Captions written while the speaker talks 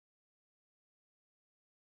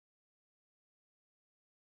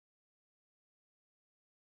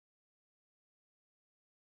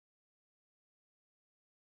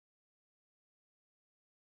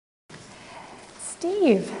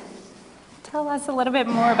Steve, tell us a little bit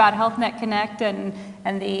more about HealthNet Connect and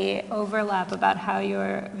the overlap about how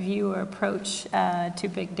your view or approach to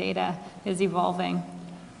big data is evolving.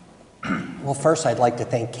 Well, first, I'd like to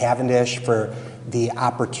thank Cavendish for the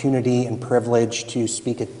opportunity and privilege to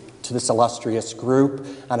speak to this illustrious group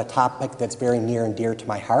on a topic that's very near and dear to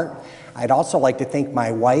my heart. I'd also like to thank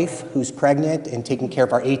my wife, who's pregnant and taking care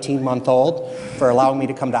of our 18-month-old, for allowing me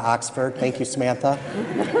to come to Oxford. Thank you, Samantha.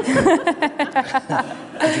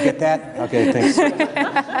 Did you get that? Okay, thanks.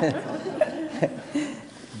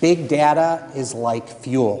 Big data is like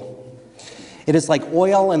fuel. It is like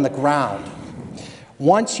oil in the ground.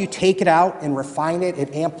 Once you take it out and refine it,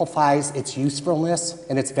 it amplifies its usefulness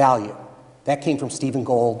and its value. That came from Stephen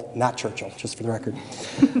Gould, not Churchill, just for the record.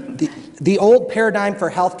 The old paradigm for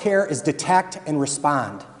healthcare is detect and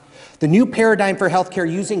respond. The new paradigm for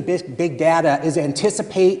healthcare using big data is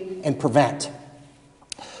anticipate and prevent.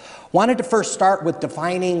 Wanted to first start with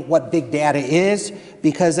defining what big data is,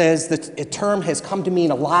 because as the term has come to mean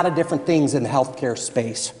a lot of different things in the healthcare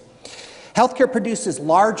space. Healthcare produces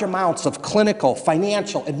large amounts of clinical,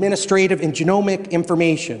 financial, administrative, and genomic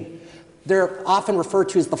information. They're often referred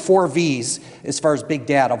to as the 4 V's as far as big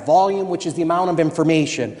data. Volume, which is the amount of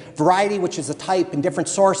information. Variety, which is the type and different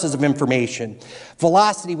sources of information.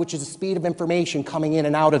 Velocity, which is the speed of information coming in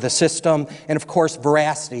and out of the system. And of course,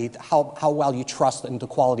 veracity, how well you trust in the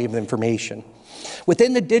quality of the information.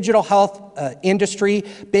 Within the digital health industry,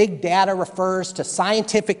 big data refers to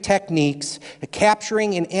scientific techniques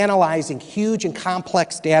capturing and analyzing huge and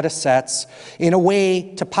complex data sets in a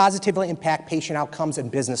way to positively impact patient outcomes and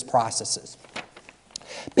business processes.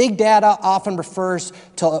 Big data often refers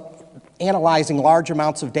to analyzing large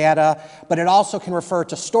amounts of data, but it also can refer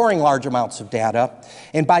to storing large amounts of data.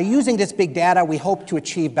 And by using this big data, we hope to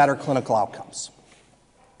achieve better clinical outcomes.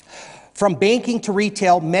 From banking to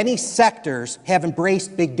retail, many sectors have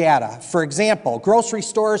embraced big data. For example, grocery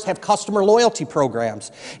stores have customer loyalty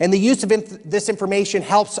programs, and the use of this information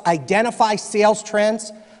helps identify sales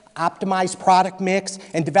trends, optimize product mix,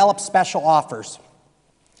 and develop special offers.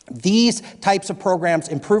 These types of programs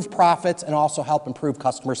improve profits and also help improve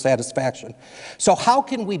customer satisfaction. So how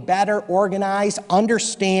can we better organize,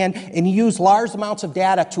 understand, and use large amounts of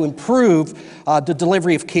data to improve the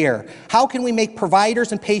delivery of care? How can we make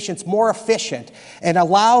providers and patients more efficient and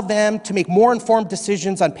allow them to make more informed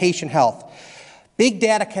decisions on patient health? Big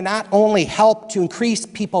data can not only help to increase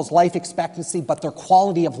people's life expectancy, but their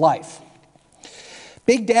quality of life.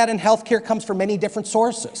 Big data in healthcare comes from many different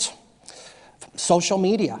sources. Social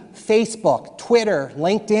media, Facebook, Twitter,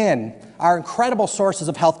 LinkedIn are incredible sources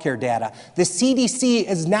of healthcare data. The CDC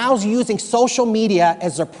is now using social media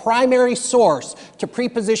as their primary source to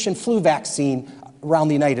pre-position flu vaccine around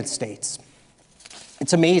the United States.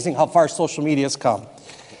 It's amazing how far social media has come.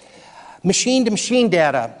 Machine-to-machine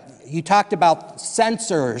data. You talked about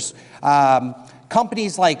sensors.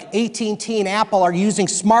 Companies like AT&T and Apple are using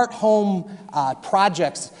smart home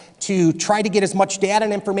projects to try to get as much data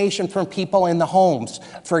and information from people in the homes.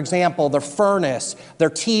 For example, their furnace,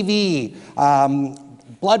 their TV,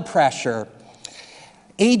 blood pressure.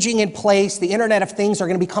 Aging in place, the Internet of Things are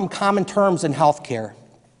going to become common terms in healthcare.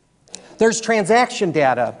 There's transaction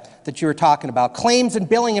data that you were talking about, claims and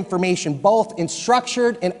billing information, both in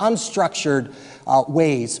structured and unstructured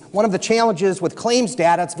ways. One of the challenges with claims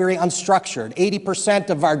data, it's very unstructured.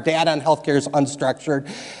 80% of our data in healthcare is unstructured.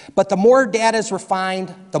 But the more data is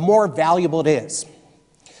refined, the more valuable it is.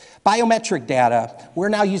 Biometric data, we're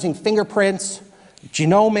now using fingerprints,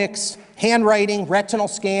 genomics, handwriting, retinal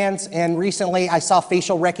scans, and recently I saw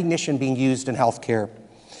facial recognition being used in healthcare.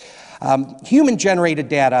 Human-generated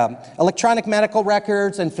data, electronic medical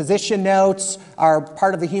records and physician notes are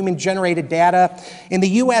part of the human-generated data. In the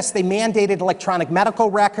US, they mandated electronic medical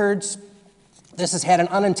records. This has had an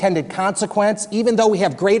unintended consequence. Even though we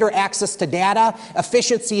have greater access to data,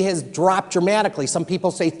 efficiency has dropped dramatically. Some people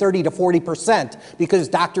say 30 to 40% because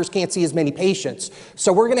doctors can't see as many patients.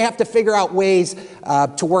 So we're going to have to figure out ways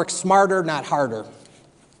to work smarter, not harder.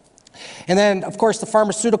 And then, of course, the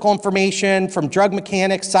pharmaceutical information from drug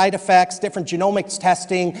mechanics, side effects, different genomics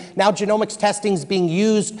testing. Now genomics testing is being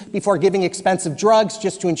used before giving expensive drugs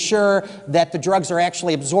just to ensure that the drugs are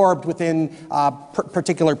actually absorbed within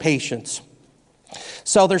particular patients.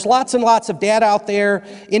 So there's lots and lots of data out there.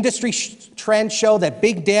 Industry trends show that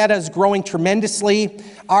big data is growing tremendously.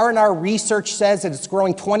 R&R research says that it's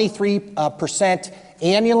growing 23%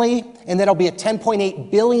 annually, and that it'll be a $10.8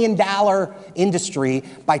 billion industry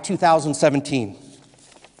by 2017.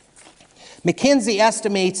 McKinsey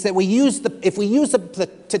estimates that if we use the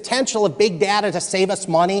potential of big data to save us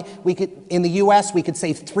money, in the US, we could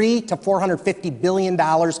save $300 to $450 billion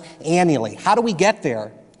annually. How do we get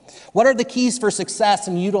there? What are the keys for success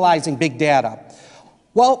in utilizing big data?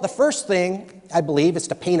 Well, the first thing, I believe, is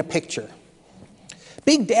to paint a picture.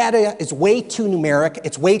 Big data is way too numeric,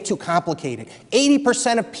 it's way too complicated.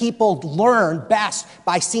 80% of people learn best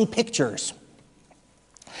by seeing pictures.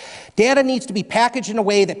 Data needs to be packaged in a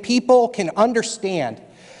way that people can understand.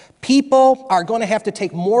 People are going to have to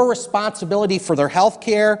take more responsibility for their health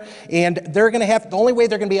care, and the only way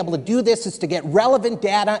they're going to be able to do this is to get relevant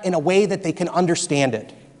data in a way that they can understand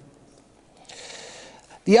it.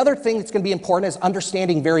 The other thing that's going to be important is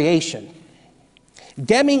understanding variation.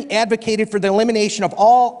 Deming advocated for the elimination of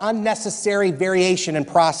all unnecessary variation in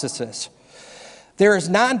processes. There is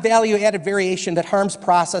non-value added variation that harms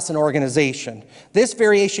process and organization. This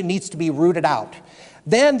variation needs to be rooted out.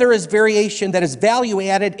 Then there is variation that is value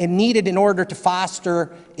added and needed in order to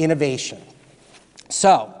foster innovation.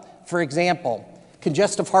 So, for example,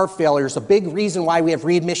 congestive heart failure is a big reason why we have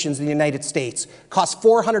readmissions in the United States. Costs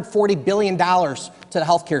 $440 billion to the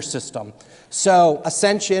healthcare system. So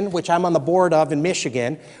Ascension, which I'm on the board of in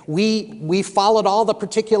Michigan, we followed all the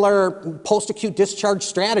particular post-acute discharge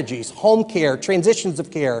strategies, home care, transitions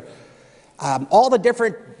of care, all the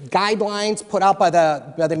different guidelines put out by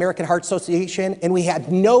the American Heart Association, and we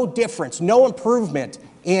had no difference, no improvement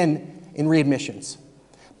in readmissions.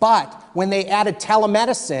 But when they added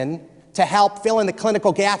telemedicine to help fill in the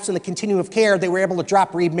clinical gaps in the continuum of care, they were able to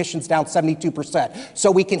drop readmissions down 72%.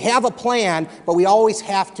 So we can have a plan, but we always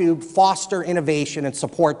have to foster innovation and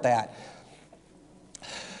support that.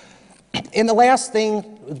 And the last thing,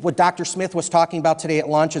 what Dr. Smith was talking about today at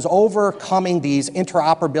lunch, is overcoming these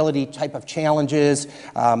interoperability type of challenges.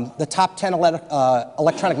 The top 10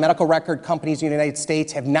 electronic medical record companies in the United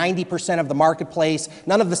States have 90% of the marketplace.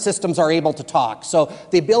 None of the systems are able to talk. So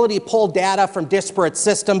the ability to pull data from disparate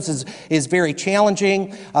systems is very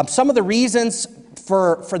challenging. Some of the reasons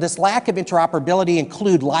for this lack of interoperability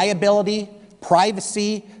include liability,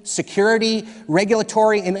 privacy, security,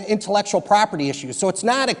 regulatory, and intellectual property issues. So it's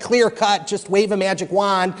not a clear-cut, just wave a magic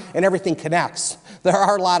wand and everything connects. There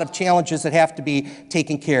are a lot of challenges that have to be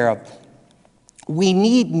taken care of. We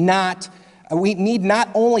need not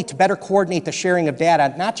only to better coordinate the sharing of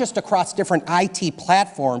data, not just across different IT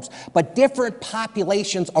platforms, but different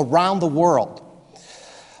populations around the world.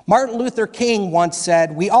 Martin Luther King once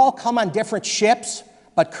said, "We all come on different ships,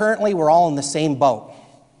 but currently we're all in the same boat."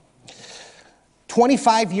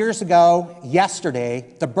 25 years ago, yesterday,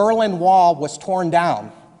 the Berlin Wall was torn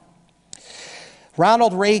down.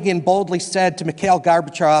 Ronald Reagan boldly said to Mikhail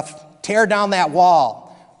Gorbachev, "Tear down that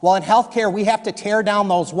wall." Well, in healthcare, we have to tear down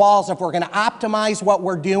those walls if we're going to optimize what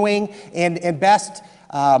we're doing and best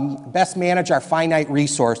manage our finite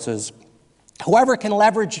resources. Whoever can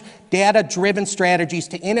leverage data-driven strategies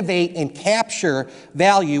to innovate and capture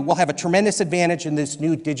value will have a tremendous advantage in this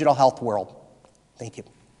new digital health world. Thank you.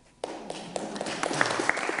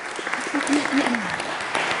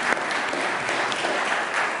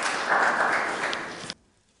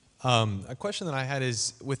 A question that I had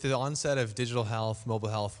is, with the onset of digital health, mobile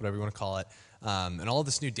health, whatever you want to call it, and all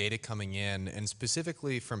this new data coming in, and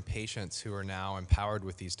specifically from patients who are now empowered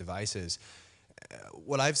with these devices,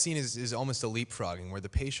 what I've seen is almost a leapfrogging, where the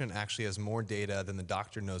patient actually has more data than the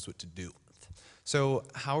doctor knows what to do. So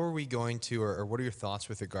how are we going to, or what are your thoughts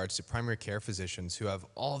with regards to primary care physicians who have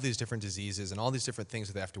all these different diseases and all these different things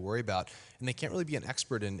that they have to worry about, and they can't really be an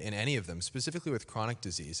expert in any of them, specifically with chronic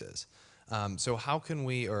diseases? So how can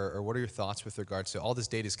we, or what are your thoughts with regards to all this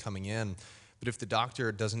data is coming in, but if the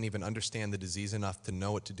doctor doesn't even understand the disease enough to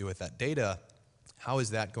know what to do with that data, how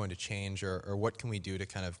is that going to change, or what can we do to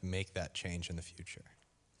kind of make that change in the future?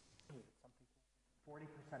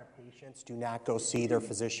 40% of patients do not go see their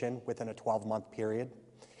physician within a 12-month period.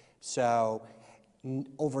 So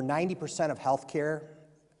over 90% of healthcare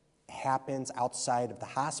happens outside of the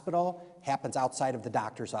hospital, happens outside of the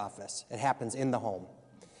doctor's office. It happens in the home.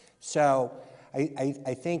 So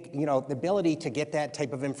I think, the ability to get that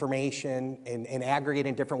type of information and aggregate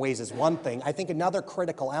in different ways is one thing. I think another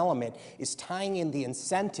critical element is tying in the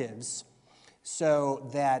incentives so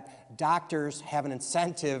that doctors have an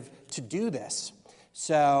incentive to do this.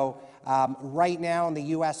 So right now in the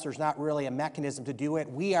U.S., there's not really a mechanism to do it.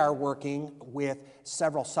 We are working with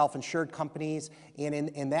several self-insured companies, and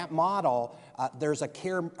in that model, there's a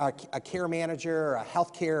care manager, a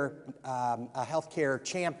healthcare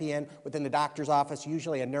champion within the doctor's office,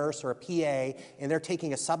 usually a nurse or a PA, and they're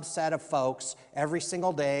taking a subset of folks every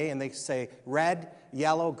single day, and they say red,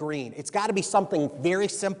 yellow, green. It's got to be something very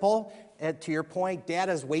simple to your point,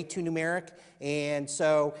 data is way too numeric, and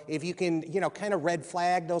so if you can, kind of red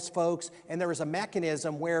flag those folks, and there was a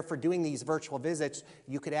mechanism where for doing these virtual visits,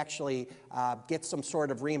 you could actually get some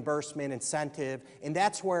sort of reimbursement incentive, and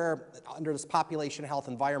that's where, under this population health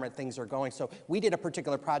environment, things are going. So we did a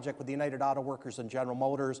particular project with the United Auto Workers and General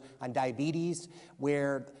Motors on diabetes,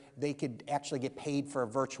 where they could actually get paid for a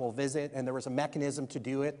virtual visit, and there was a mechanism to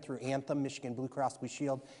do it through Anthem, Michigan Blue Cross Blue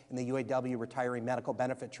Shield, and the UAW Retiree Medical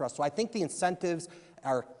Benefit Trust. So I think the incentives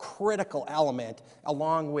are a critical element,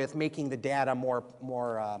 along with making the data more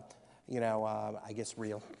I guess,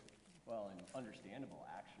 real. Well, and understandable,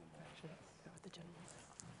 actionable.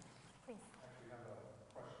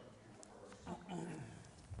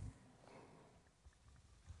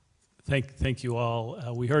 Thank you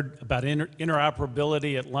all. We heard about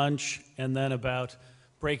interoperability at lunch and then about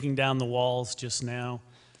breaking down the walls just now.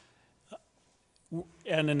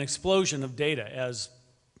 And an explosion of data as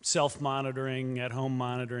self-monitoring, at-home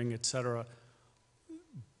monitoring, et cetera.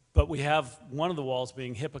 But we have one of the walls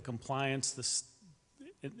being HIPAA compliance, this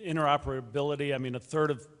interoperability. I mean, a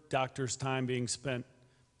third of doctors' time being spent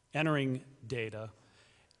entering data.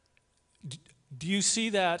 Do you see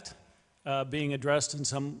that being addressed in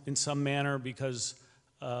some manner? Because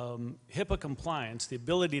HIPAA compliance, the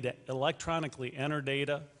ability to electronically enter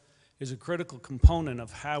data, is a critical component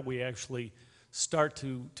of how we actually start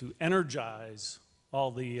to energize all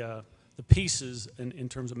the pieces in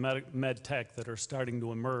terms of med tech that are starting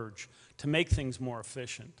to emerge to make things more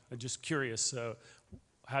efficient. I'm just curious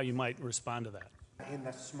how you might respond to that. In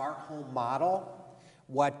the smart home model,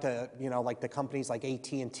 what like the companies like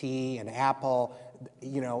AT&T and Apple,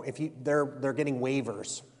 they're getting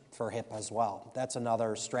waivers for HIPAA as well. That's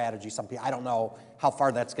another strategy. I don't know how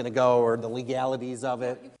far that's going to go or the legalities of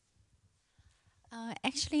it.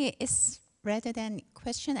 Actually, it's rather than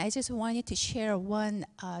question, I just wanted to share one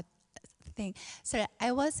thing. So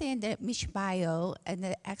I was in the MichBio and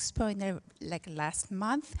the expo in last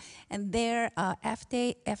month, and there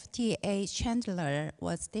FDA Chandler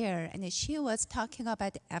was there, and she was talking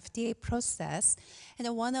about the FDA process,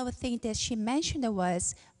 and one of the things that she mentioned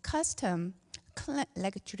was custom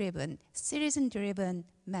citizen-driven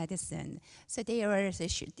medicine. So they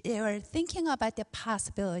were thinking about the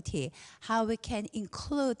possibility how we can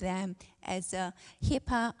include them as a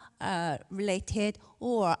HIPAA-related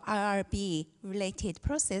or IRB-related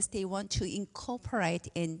process they want to incorporate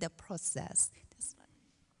in the process.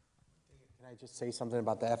 Can I just say something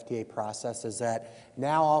about the FDA process? Is that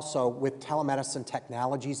now also with telemedicine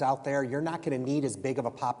technologies out there, you're not going to need as big of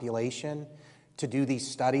a population to do these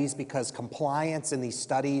studies, because compliance in these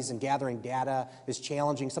studies and gathering data is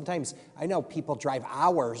challenging. Sometimes I know people drive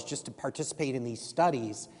hours just to participate in these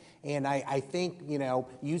studies, and I think,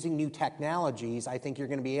 using new technologies, I think you're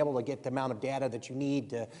going to be able to get the amount of data that you need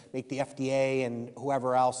to make the FDA and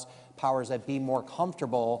whoever else powers that be more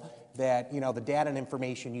comfortable that, the data and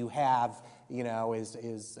information you have,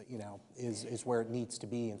 is where it needs to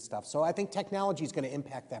be and stuff. So I think technology is going to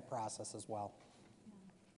impact that process as well.